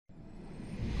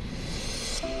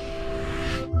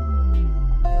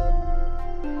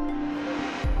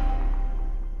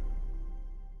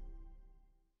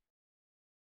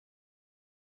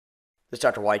This is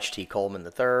Dr. Wyche Coleman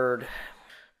III.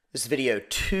 This is video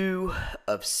 2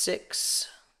 of 6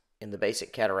 in the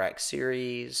basic cataract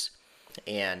series,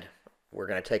 and we're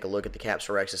going to take a look at the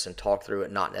Capsulorhexis and talk through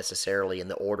it, not necessarily in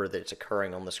the order that it's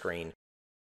occurring on the screen.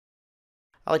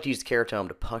 I like to use the keratome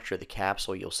to puncture the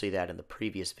capsule. You'll see that in the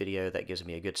previous video. That gives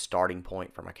me a good starting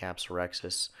point for my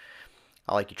Capsulorhexis.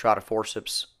 I like utrata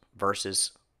forceps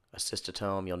versus a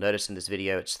cystotome. You'll notice in this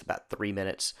video it's about 3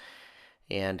 minutes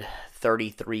and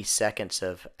 33 seconds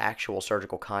of actual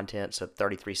surgical content, so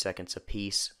 33 seconds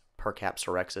apiece per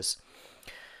Capsulorhexis.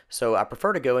 So I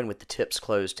prefer to go in with the tips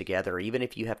closed together. Even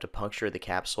if you have to puncture the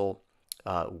capsule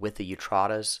with the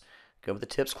utratas, go with the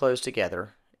tips closed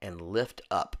together and lift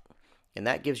up. And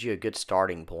that gives you a good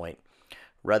starting point,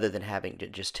 rather than having to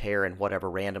just tear in whatever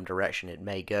random direction it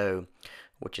may go,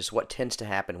 which is what tends to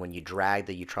happen when you drag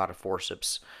the utrata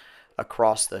forceps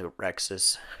across the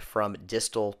rhexis from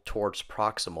distal towards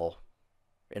proximal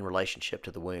in relationship to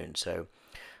the wound. So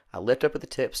I lift up with the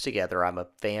tips together. I'm a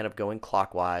fan of going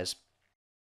clockwise.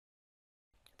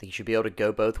 I think you should be able to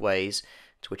go both ways.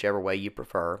 It's whichever way you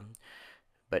prefer.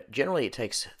 But generally it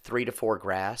takes 3 to 4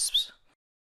 grasps.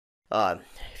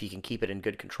 If you can keep it in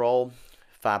good control,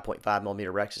 5.5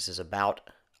 millimeter rhexis is about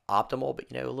optimal,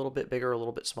 but a little bit bigger, a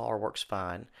little bit smaller works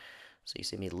fine. So you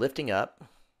see me lifting up.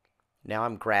 Now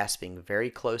I'm grasping very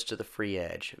close to the free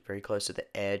edge, very close to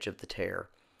the edge of the tear.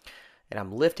 And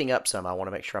I'm lifting up some. I want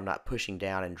to make sure I'm not pushing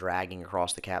down and dragging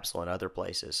across the capsule in other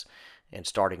places and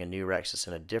starting a new rhexis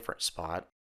in a different spot.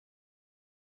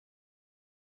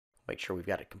 Make sure we've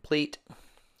got it complete.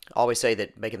 I always say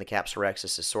that making the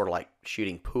Capsulorhexis is sort of like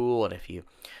shooting pool, and if you've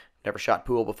never shot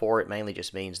pool before, it mainly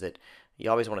just means that you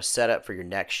always want to set up for your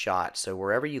next shot. So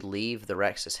wherever you leave the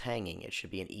rhexis hanging, it should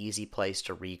be an easy place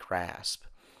to regrasp.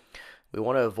 We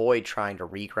want to avoid trying to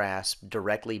regrasp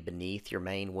directly beneath your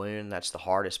main wound. That's the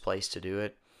hardest place to do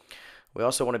it. We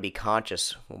also want to be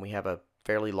conscious when we have a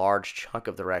fairly large chunk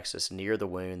of the rhexis near the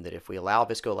wound that if we allow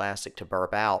viscoelastic to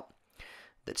burp out,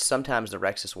 that sometimes the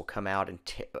rhexis will come out and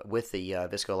with the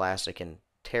viscoelastic and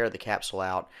tear the capsule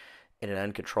out in an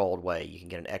uncontrolled way. You can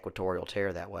get an equatorial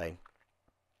tear that way.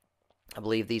 I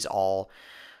believe these all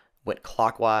went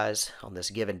clockwise on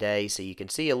this given day, so you can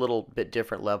see a little bit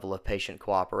different level of patient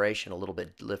cooperation, a little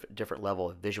bit different level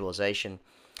of visualization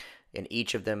in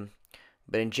each of them.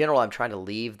 But in general, I'm trying to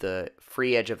leave the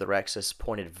free edge of the rhexis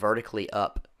pointed vertically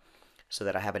up so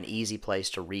that I have an easy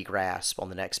place to regrasp on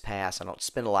the next pass. I don't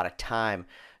spend a lot of time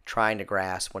trying to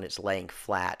grasp when it's laying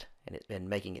flat and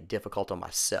making it difficult on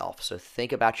myself. So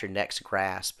think about your next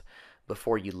grasp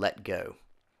before you let go.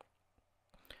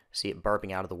 See it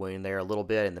burping out of the wound there a little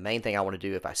bit, and the main thing I want to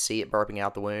do if I see it burping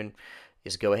out the wound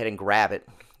is go ahead and grab it,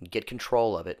 get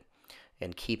control of it,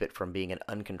 and keep it from being an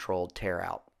uncontrolled tear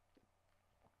out.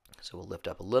 So we'll lift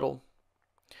up a little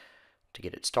to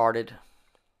get it started,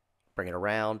 bring it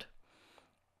around.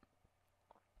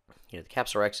 The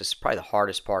Capsulorhexis is probably the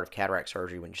hardest part of cataract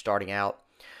surgery when you're starting out.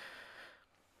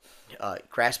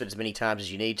 Grasp it as many times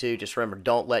as you need to. Just remember,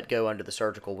 don't let go under the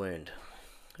surgical wound.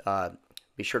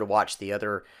 Be sure to watch the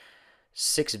other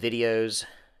 6 videos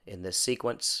in this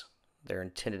sequence. They're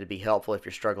intended to be helpful if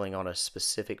you're struggling on a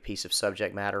specific piece of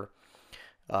subject matter,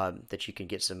 that you can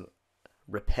get some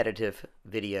repetitive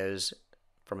videos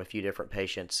from a few different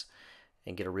patients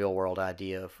and get a real-world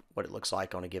idea of what it looks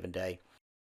like on a given day.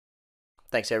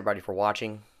 Thanks everybody for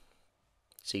watching.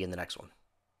 See you in the next one.